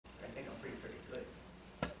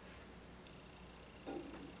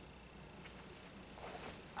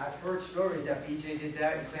I've heard stories that BJ did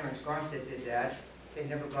that and Clarence Gonstead did that. They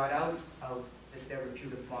never got out of the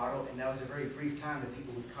therapeutic model, and that was a very brief time that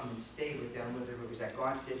people would come and stay with them, whether it was at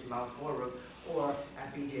Gonstead's Mount Horeb or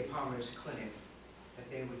at BJ Palmer's clinic, that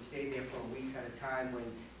they would stay there for weeks at a time when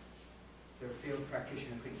their field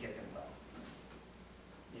practitioner couldn't get them well.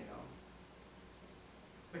 You know?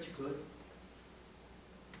 But you could.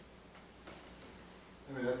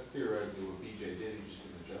 I mean, that's theoretically what BJ did, he just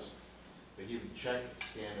didn't adjust. But he would check,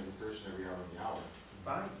 scan every person every hour in the hour.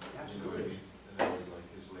 Fine, You know what I absolutely. mean? And that was like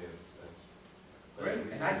his way of, that's. Right,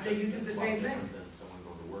 and I'd say you did the same thing. Than someone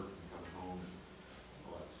going to work and coming home and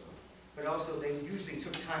all that stuff. But also, they usually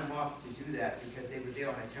took time off to do that because they were there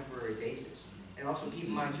on a temporary basis. And also keep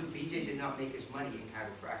in mind too, BJ did not make his money in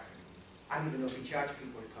chiropractic. I don't even know if he charged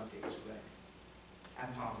people to come to his clinic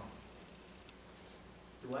at Palmer.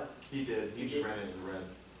 Do what? He did, he just ran it in the red.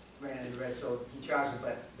 Ran in the red, so he charged them,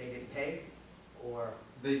 but they didn't pay? Or?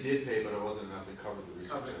 They did pay, but it wasn't enough to cover the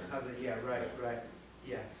research center. Covered, yeah, right,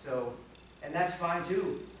 yeah, so, and that's fine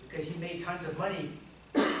too, because he made tons of money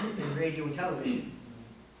in radio and television.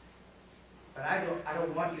 But I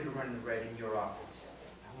don't want you to run in the red in your office.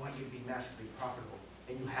 I want you to be massively profitable,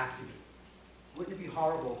 and you have to be. Wouldn't it be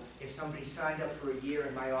horrible if somebody signed up for a year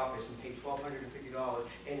in my office and paid $1,250,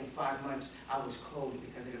 and in 5 months I was closed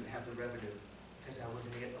because I didn't have the revenue, because I was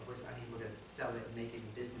unable to sell it and make it in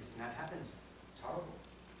business, and that happens. It's horrible.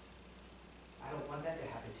 I don't want that to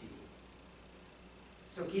happen to you.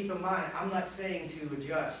 So keep in mind, I'm not saying to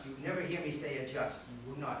adjust. You never hear me say adjust.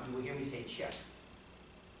 You will not. You will hear me say check.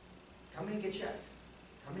 Come in and get checked.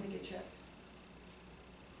 Come in and get checked.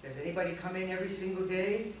 Does anybody come in every single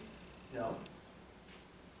day? No.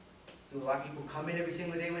 Do a lot of people come in every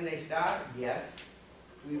single day when they start? Yes.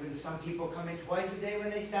 Do even some people come in twice a day when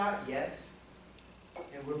they start? Yes.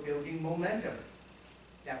 And we're building momentum.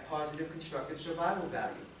 That positive, constructive survival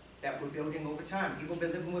value that we're building over time. People have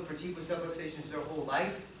been living with vertebral subluxations their whole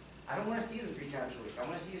life. I don't want to see you 3 times a week. I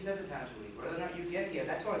want to see you 7 times a week. Whether or not you get here,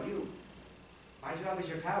 that's on you. My job as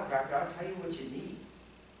your chiropractor, I'll tell you what you need.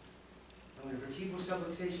 And when a vertebral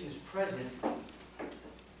subluxation is present,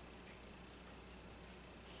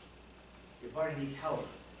 your body needs help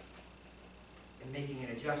in making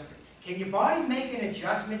an adjustment. Can your body make an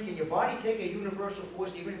adjustment? Can your body take a universal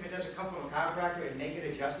force, even if it doesn't come from a chiropractor, and make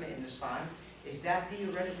an adjustment in the spine? Is that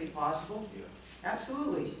theoretically possible? Yeah.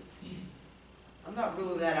 Absolutely. I'm not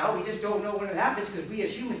ruling that out. We just don't know when it happens because we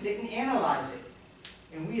as humans didn't analyze it.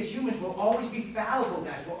 And we as humans will always be fallible,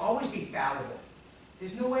 guys. We'll always be fallible.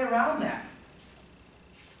 There's no way around that.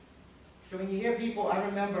 So when you hear people, I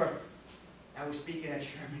remember I was speaking at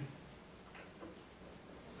Sherman.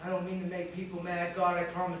 I don't mean to make people mad. God, I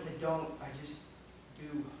promise I don't. I just do.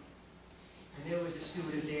 And there was a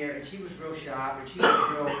student there, and she was real sharp, and she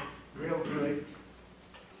was real good.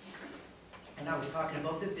 And I was talking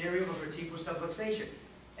about the theory of a vertebral subluxation,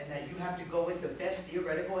 and that you have to go with the best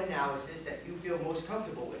theoretical analysis that you feel most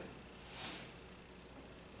comfortable with.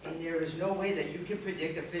 And there is no way that you can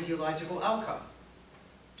predict a physiological outcome.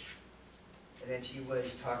 And then she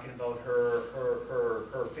was talking about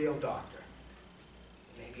her field doctor.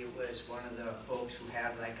 Maybe it was one of the folks who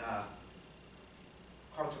had like a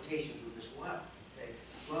consultation group as well. Say,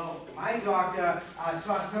 well, my doctor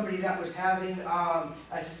saw somebody that was having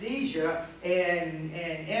a seizure and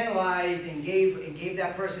analyzed and gave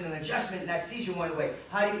that person an adjustment, and that seizure went away.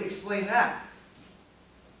 How do you explain that?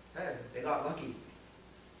 Hey, they got lucky.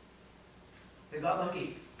 They got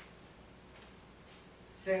lucky.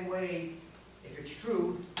 Same way, if it's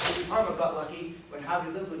true, Harvey Palmer got lucky when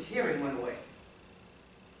Harvey Livlett's hearing went away.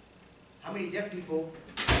 How many deaf people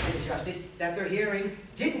have been adjusted that their hearing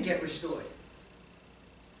didn't get restored?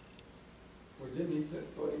 Or didn't he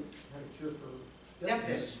thought he had a cure for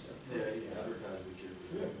Deafness. Yeah, he advertised the cure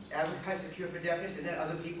for deafness. Advertised the cure for deafness, and then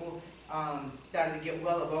other people started to get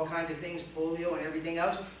well of all kinds of things, polio and everything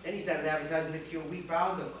else. Then he started advertising the cure. We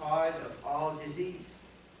found the cause of all disease.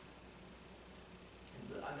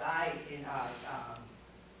 And a guy in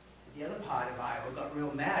the other part of Iowa got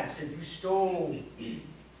real mad, said, you stole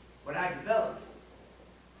what I developed.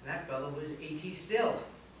 And that fellow was A.T. Still.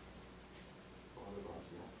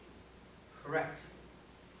 Correct.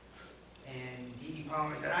 And D.D.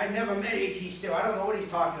 Palmer said, I never met A.T. Still. I don't know what he's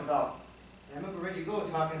talking about. And I remember Reggie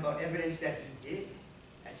Gould talking about evidence that he did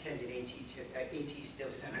attend an A.T.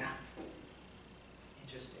 Still seminar.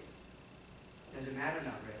 Interesting. Doesn't matter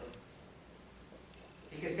now, really.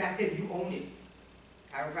 Because back then you owned it.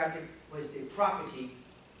 Chiropractic was the property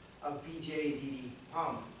of B.J. and D.D.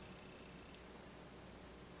 Palmer.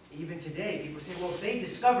 Even today, people say, well, if they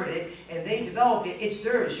discovered it and they developed it, it's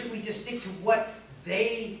theirs. Should we just stick to what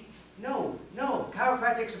they No,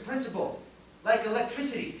 chiropractic's a principle, like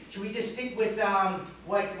electricity. Should we just stick with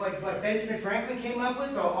what Benjamin Franklin came up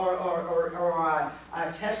with, or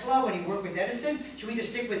Tesla when he worked with Edison? Should we just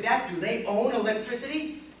stick with that? Do they own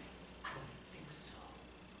electricity? I don't think so.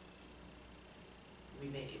 We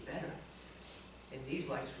make it better. And these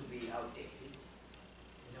lights would be outdated.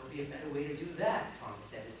 And there would be a better way to do that.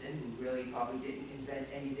 Thomas Edison, who really probably didn't invent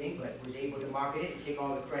anything, but was able to market it and take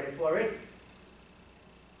all the credit for it.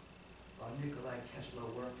 While Nikola Tesla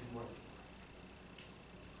worked and worked.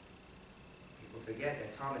 People forget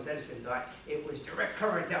that Thomas Edison thought it was direct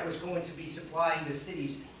current that was going to be supplying the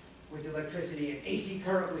cities with electricity, and AC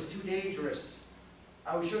current was too dangerous.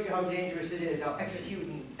 I will show you how dangerous it is. I'll execute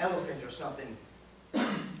an elephant or something. And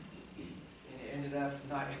it ended up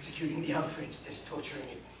not executing the elephants, just torturing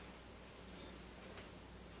it.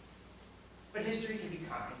 But history can be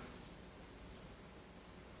kind.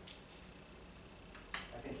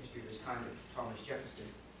 I think history was kind of Thomas Jefferson,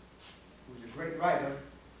 who was a great writer.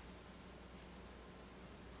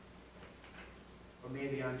 Or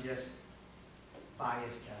maybe I'm just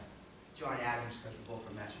biased to John Adams because we're both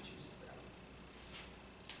from Massachusetts.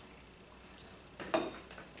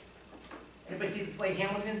 Anybody see the play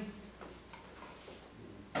Hamilton?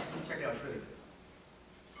 Check it out, it's really good.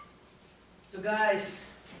 So guys,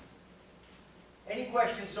 any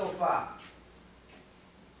questions so far?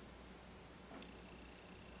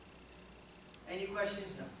 Any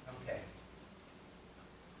questions? No? Okay.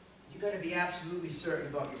 You got to be absolutely certain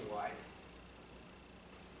about your why.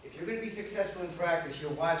 If you're going to be successful in practice,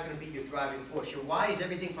 your why is going to be your driving force. Your why is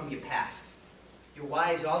everything from your past. Your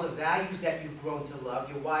why is all the values that you've grown to love.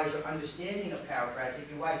 Your why is your understanding of chiropractic.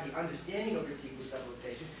 Your why is the understanding of vertebral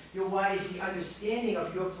subluxation. Your why is the understanding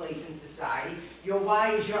of your place in society. Your why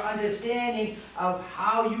is your understanding of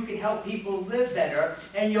how you can help people live better.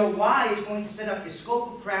 And your why is going to set up your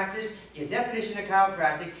scope of practice, your definition of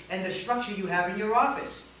chiropractic, and the structure you have in your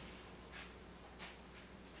office.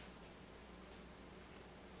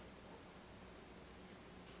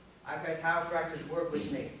 I've had chiropractors work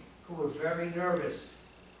with me who were very nervous.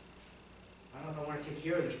 I don't know if I want to take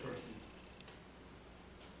care of this person.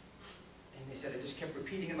 And they said, I just kept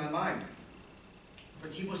repeating in my mind,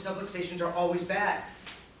 vertebral subluxations are always bad.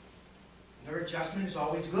 Nerve adjustment is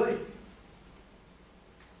always good.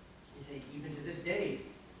 He said, even to this day,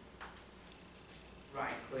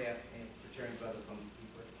 Ryan Clare, a fraternity brother from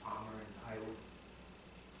Palmer and Iowa,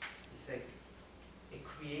 he said, it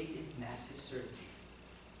created massive certainty.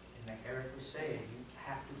 And like Eric was saying, you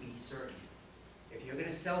have to be certain. If you're going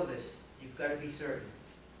to sell this, you've got to be certain.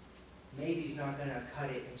 Maybe he's not going to cut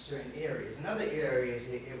it in certain areas. In other areas,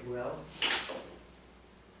 it will.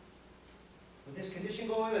 Will this condition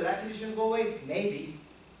go away? Will that condition go away? Maybe.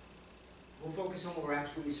 We'll focus on what we're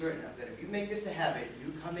absolutely certain of. That if you make this a habit,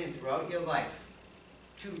 you come in throughout your life,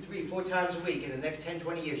 2, 3, 4 times a week, in the next 10,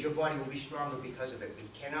 20 years, your body will be stronger because of it. We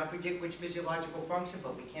cannot predict which physiological function,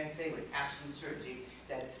 but we can say with absolute certainty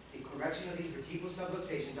that the correction of these vertebral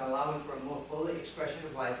subluxations, allowing for a more full expression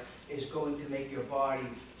of life, is going to make your body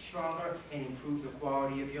stronger and improve the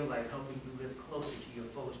quality of your life, helping you live closer to your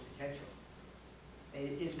fullest potential.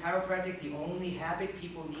 Is chiropractic the only habit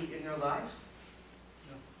people need in their lives?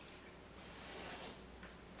 No.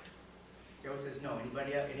 Joe says no.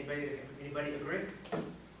 Anybody agree?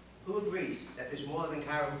 Who agrees that there's more than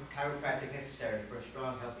chiropractic necessary for a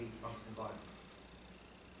strong, healthy, functioning body?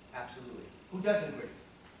 Absolutely. Who doesn't agree?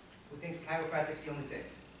 Who thinks chiropractic's the only thing?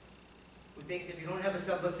 Who thinks if you don't have a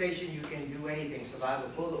subluxation, you can do anything? Survive a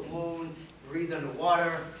bullet wound, breathe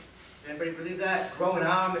underwater. Anybody believe that? Grow an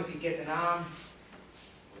arm if you get an arm.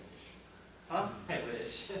 Huh? I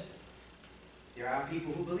wish. There are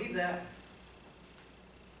people who believe that.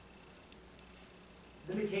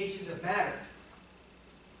 Limitations of matter.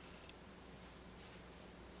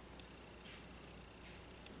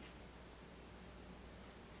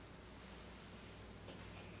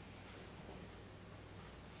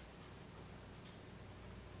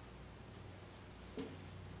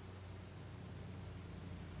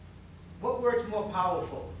 What word's more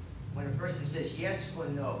powerful when a person says yes or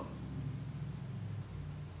no?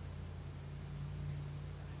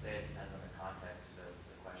 I'd say it depends on the context of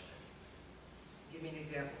the question. Give me an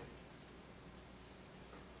example.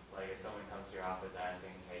 Like if someone comes to your office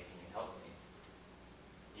asking, hey, can you help me?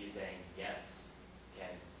 You saying yes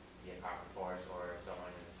can be a proper force, or if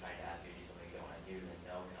someone is trying to ask you to do something you don't want to do, then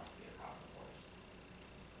no can also be a proper force.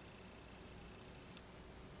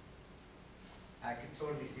 I can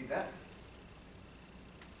totally see that.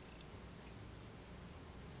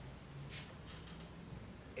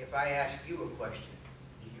 If I ask you a question,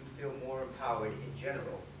 do you feel more empowered in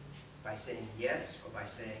general By saying yes or by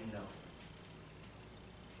saying no?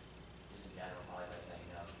 Just in general, probably by saying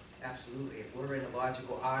no. Absolutely. If we're in a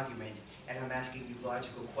logical argument and I'm asking you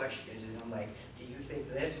logical questions and I'm like, do you think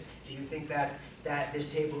this? Do you think that this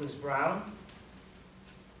table is brown?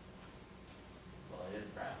 Well, it is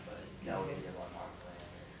brown, but that would be the more logical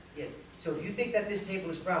answer. Yes. So if you think that this table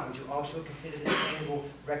is brown, would you also consider this table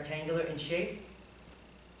rectangular in shape?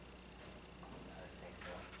 I think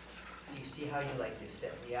so. Do you see how you like, you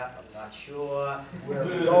set me up, I'm not sure where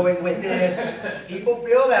we're going with this? People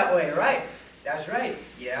feel that way, right? That's right.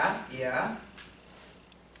 Yeah, yeah.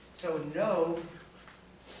 So no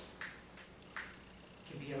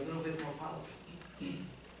can be a little bit more powerful.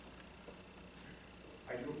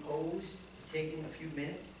 Are you opposed to taking a few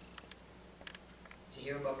minutes to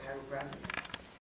hear about chiropractic?